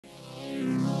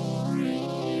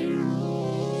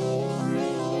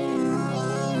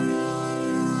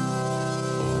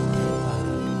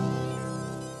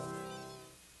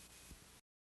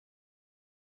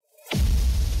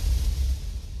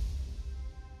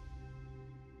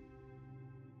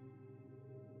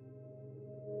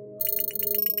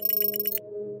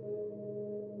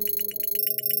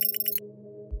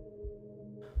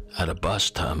At a bus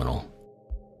terminal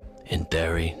in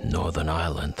Derry, Northern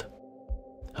Ireland,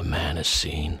 a man is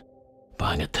seen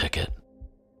buying a ticket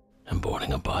and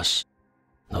boarding a bus,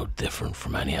 no different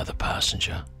from any other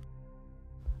passenger,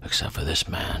 except for this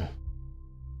man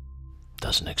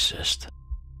doesn't exist.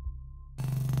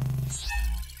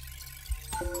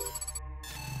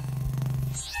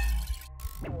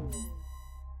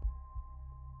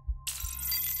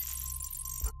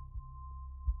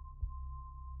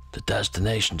 The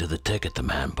destination to the ticket the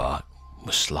man bought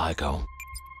was Sligo,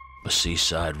 a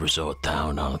seaside resort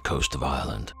town on the coast of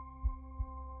Ireland.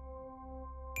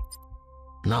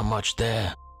 Not much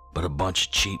there, but a bunch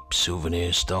of cheap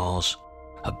souvenir stalls,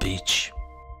 a beach,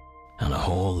 and a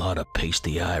whole lot of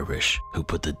pasty Irish who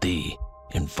put the D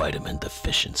in vitamin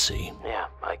deficiency. Yeah,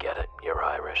 I get it. You're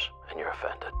Irish, and you're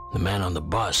offended. The man on the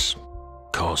bus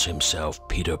calls himself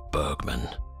Peter Bergman,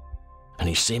 and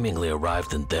he seemingly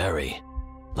arrived in Derry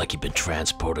like he'd been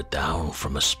transported down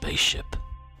from a spaceship,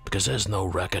 because there's no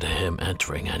record of him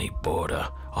entering any border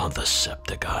on the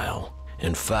septic aisle.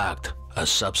 In fact, a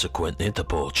subsequent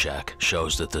Interpol check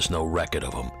shows that there's no record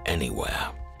of him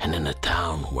anywhere. And in a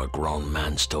town where grown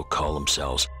men still call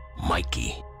themselves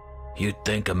Mikey, you'd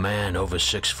think a man over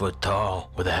 6 foot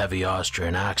tall with a heavy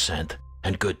Austrian accent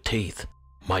and good teeth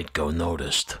might go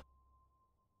noticed.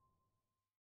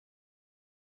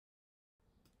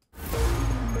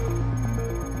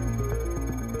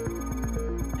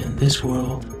 In this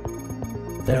world,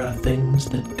 there are things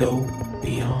that go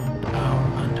beyond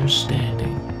our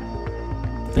understanding.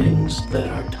 Things that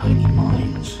our tiny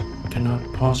minds cannot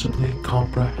possibly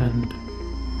comprehend.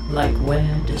 Like,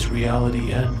 where does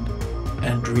reality end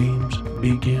and dreams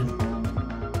begin?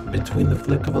 Between the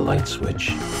flick of a light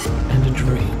switch and a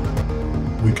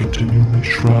dream, we continually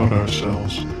shroud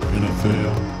ourselves in a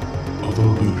veil of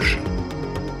illusion.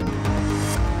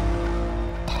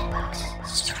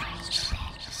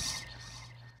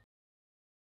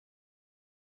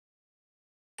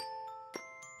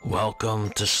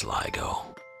 Welcome to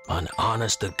Sligo, an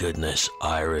honest-to-goodness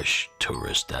Irish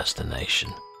tourist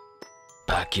destination.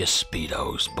 Pack your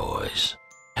Speedos, boys,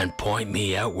 and point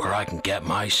me out where I can get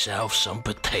myself some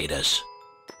potatoes,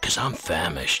 'cause I'm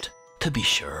famished, to be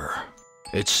sure.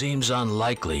 It seems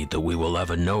unlikely that we will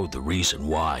ever know the reason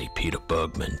why Peter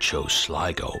Bergman chose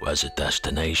Sligo as a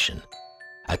destination,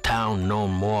 a town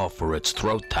known more for its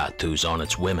throat tattoos on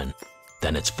its women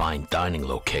than its fine dining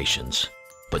locations.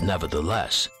 But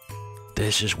nevertheless,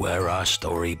 this is where our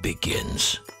story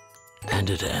begins, and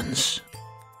it ends.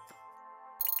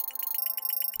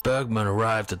 Bergman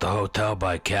arrived at the hotel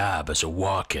by cab as a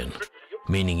walk-in,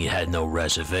 meaning he had no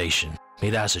reservation.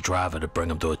 He'd asked the driver to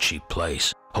bring him to a cheap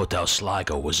place. Hotel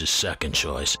Sligo was his second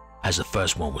choice, as the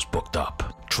first one was booked up.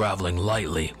 Traveling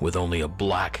lightly with only a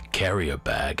black carrier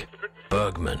bag,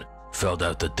 Bergman filled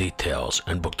out the details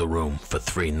and booked a room for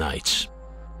 3 nights.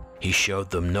 He showed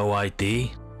them no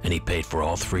ID, and he paid for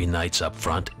all 3 nights up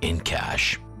front in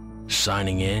cash,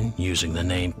 signing in using the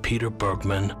name Peter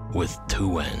Bergman with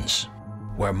 2 N's.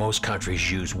 Where most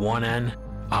countries use 1 N,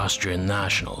 Austrian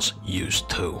nationals use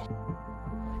 2.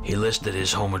 He listed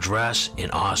his home address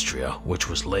in Austria, which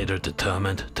was later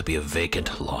determined to be a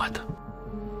vacant lot.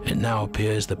 It now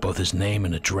appears that both his name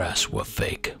and address were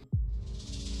fake.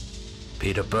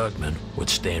 Peter Bergman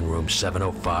would stay in room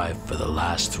 705 for the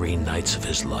last 3 nights of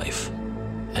his life,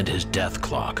 and his death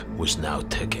clock was now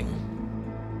ticking.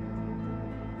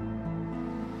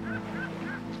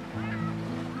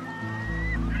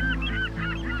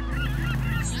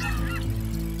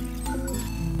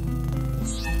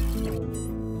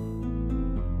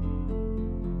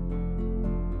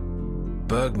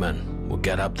 Bergman would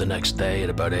get up the next day at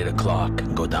about 8 o'clock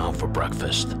and go down for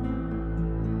breakfast,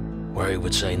 where he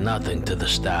would say nothing to the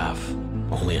staff,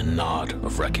 only a nod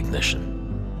of recognition.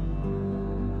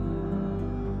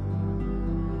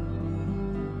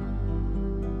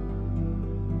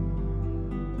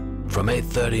 From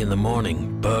 8:30 in the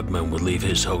morning, Bergman would leave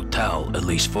his hotel at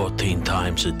least 14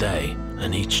 times a day,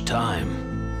 and each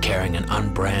time carrying an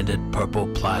unbranded purple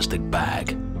plastic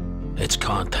bag, its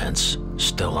contents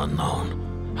still unknown.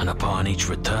 And upon each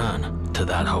return to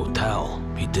that hotel,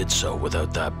 he did so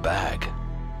without that bag.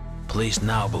 Police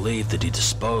now believe that he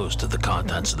disposed of the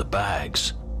contents of the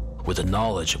bags with the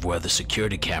knowledge of where the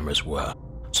security cameras were,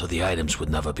 so the items would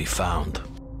never be found.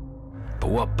 But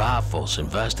what baffles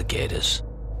investigators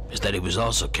is that he was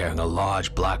also carrying a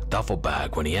large black duffel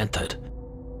bag when he entered.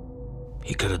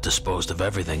 He could have disposed of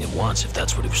everything at once if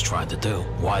that's what he was trying to do.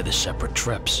 Why the separate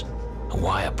trips? And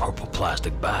why a purple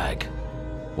plastic bag?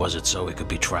 Was it so he could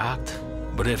be tracked?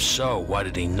 But if so, why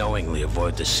did he knowingly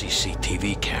avoid the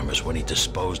CCTV cameras when he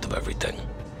disposed of everything?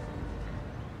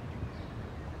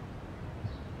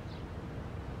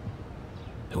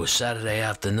 was Saturday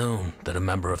afternoon that a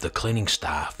member of the cleaning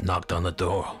staff knocked on the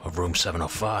door of room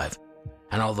 705,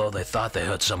 and although they thought they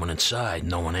heard someone inside,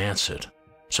 no one answered.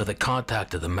 So they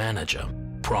contacted the manager,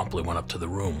 promptly went up to the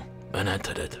room, and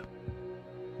entered it.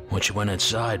 When she went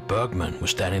inside, Bergman was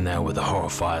standing there with a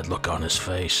horrified look on his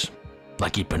face,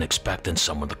 like he'd been expecting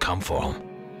someone to come for him,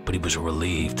 but he was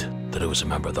relieved that it was a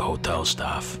member of the hotel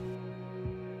staff.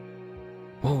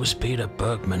 What was Peter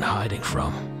Bergman hiding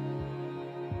from?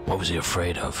 What was he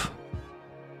afraid of?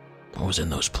 What was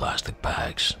in those plastic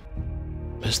bags?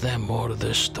 Is there more to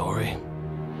this story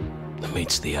than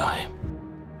meets the eye?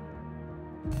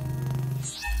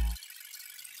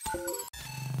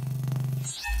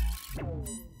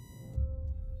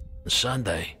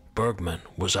 Sunday, Bergman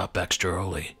was up extra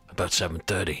early, about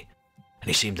 7:30, and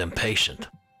he seemed impatient,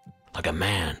 like a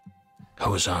man who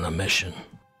was on a mission.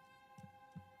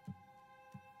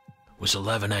 It was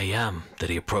 11 a.m. that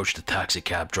he approached the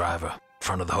taxicab driver in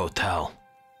front of the hotel,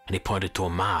 and he pointed to a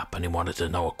map and he wanted to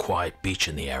know a quiet beach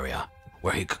in the area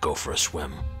where he could go for a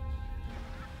swim.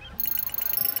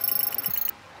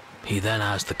 He then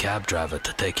asked the cab driver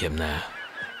to take him there.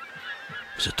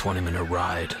 It was a 20-minute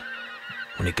ride.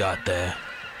 When he got there,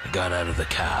 he got out of the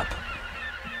cab.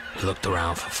 He looked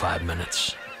around for 5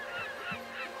 minutes,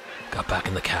 got back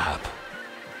in the cab,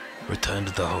 returned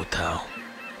to the hotel,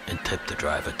 and tipped the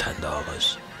driver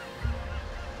 $10.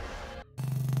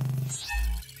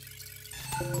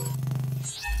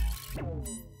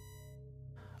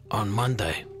 On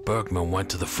Monday, Bergman went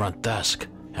to the front desk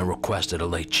and requested a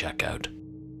late checkout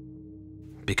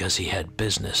because he had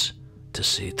business to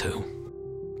see to.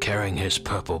 Carrying his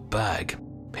purple bag,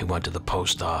 he went to the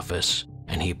post office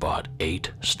and he bought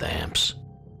 8 stamps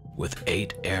with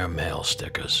 8 airmail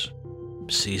stickers.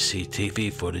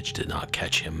 CCTV footage did not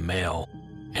catch him mail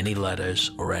any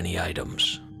letters or any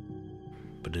items,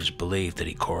 but it is believed that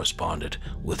he corresponded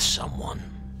with someone.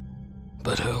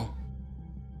 But who?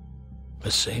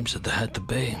 It seems that there had to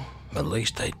be at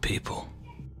least 8 people.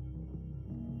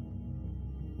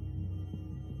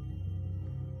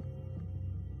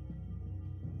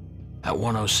 At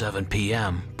 1:07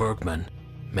 p.m., Bergman,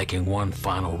 making one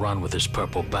final run with his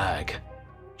purple bag,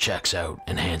 checks out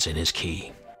and hands in his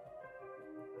key.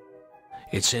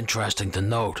 It's interesting to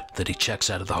note that he checks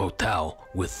out of the hotel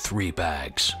with 3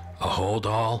 bags: a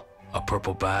hold-all, a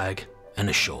purple bag, and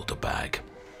a shoulder bag.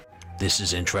 This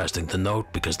is interesting to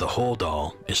note because the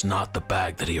hold-all is not the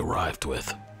bag that he arrived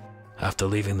with. After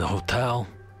leaving the hotel,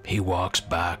 he walks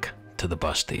back to the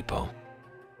bus depot.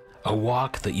 A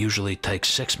walk that usually takes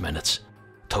 6 minutes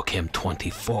took him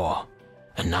 24,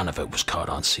 and none of it was caught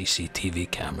on CCTV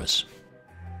cameras.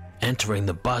 Entering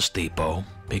the bus depot,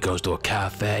 he goes to a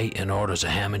cafe and orders a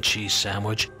ham and cheese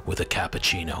sandwich with a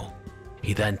cappuccino.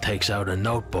 He then takes out a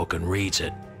notebook and reads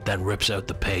it, then rips out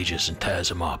the pages and tears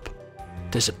them up.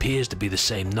 This appears to be the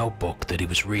same notebook that he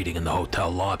was reading in the hotel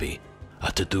lobby.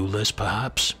 A to-do list,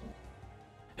 perhaps?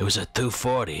 It was at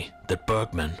 2:40 that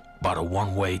Bergman bought a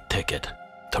one-way ticket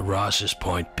to Ross's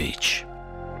Point Beach.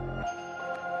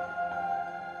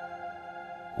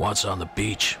 Once on the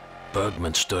beach,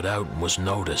 Bergman stood out and was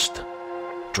noticed.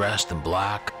 Dressed in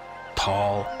black,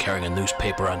 tall, carrying a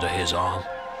newspaper under his arm,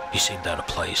 he seemed out of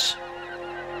place.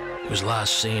 He was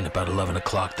last seen about 11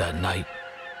 o'clock that night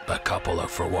by a couple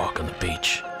out for a walk on the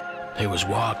beach. He was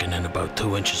walking in about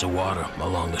 2 inches of water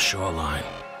along the shoreline,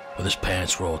 with his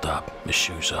pants rolled up, his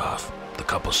shoes off. The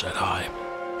couple said hi.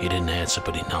 He didn't answer,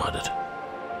 but he nodded.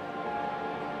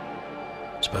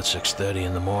 It's about 6:30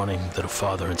 in the morning that a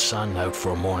father and son out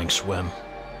for a morning swim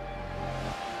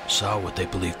saw what they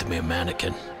believed to be a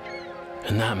mannequin.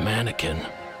 And that mannequin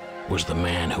was the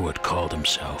man who had called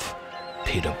himself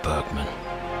Peter Bergman.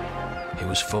 He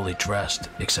was fully dressed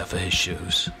except for his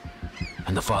shoes,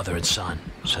 and the father and son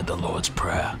said the Lord's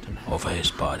Prayer over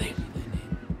his body.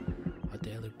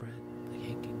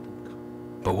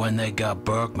 But when they got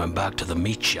Bergman back to the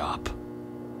meat shop,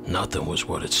 nothing was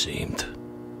what it seemed.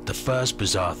 The first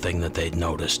bizarre thing that they'd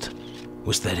noticed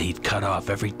was that he'd cut off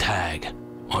every tag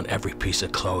on every piece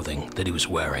of clothing that he was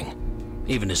wearing,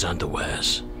 even his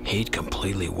underwears. He'd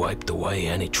completely wiped away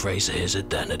any trace of his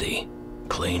identity,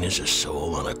 clean as a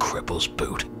sole on a cripple's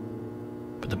boot.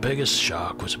 But the biggest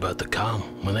shock was about to come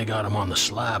when they got him on the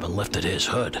slab and lifted his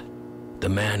hood.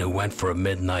 The man who went for a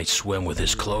midnight swim with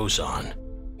his clothes on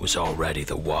was already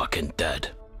the walking dead.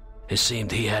 It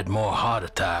seemed he had more heart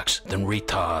attacks than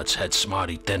retards had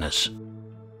Smarty dinners.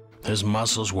 His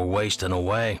muscles were wasting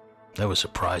away. They were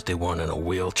surprised they weren't in a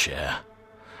wheelchair.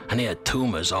 And he had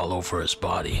tumors all over his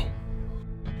body.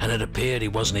 And it appeared he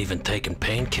wasn't even taking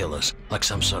painkillers like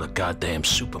some sort of goddamn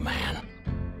Superman.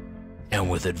 And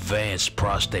with advanced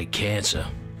prostate cancer,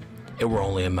 It were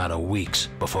only a matter of weeks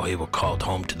before he were called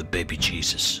home to the baby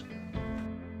Jesus.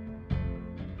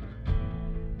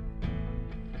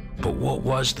 But what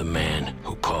was the man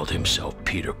who called himself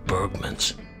Peter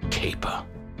Bergman's caper?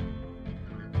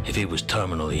 If he was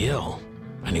terminally ill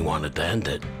and he wanted to end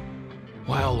it,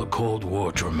 why all the Cold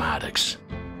War dramatics?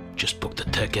 Just book the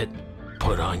ticket,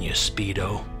 put on your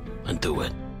Speedo, and do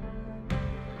it.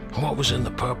 What was in the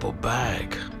purple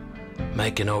bag?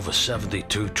 Making over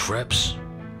 72 trips?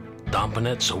 Dumping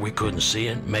it so we couldn't see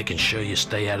it, making sure you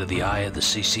stay out of the eye of the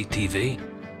CCTV?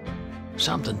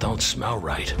 Something don't smell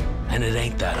right, and it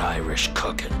ain't that Irish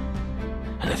cooking.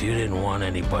 And if you didn't want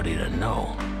anybody to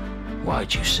know,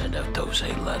 why'd you send out those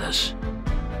 8 letters?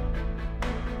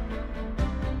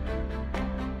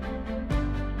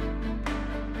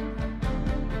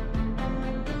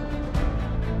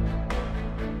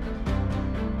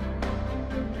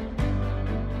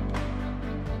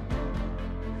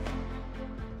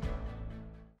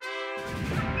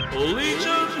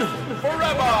 Legion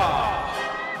forever!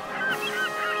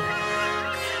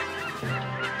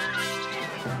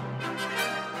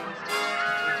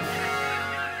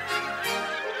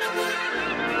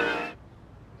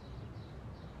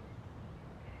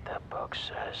 That book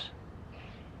says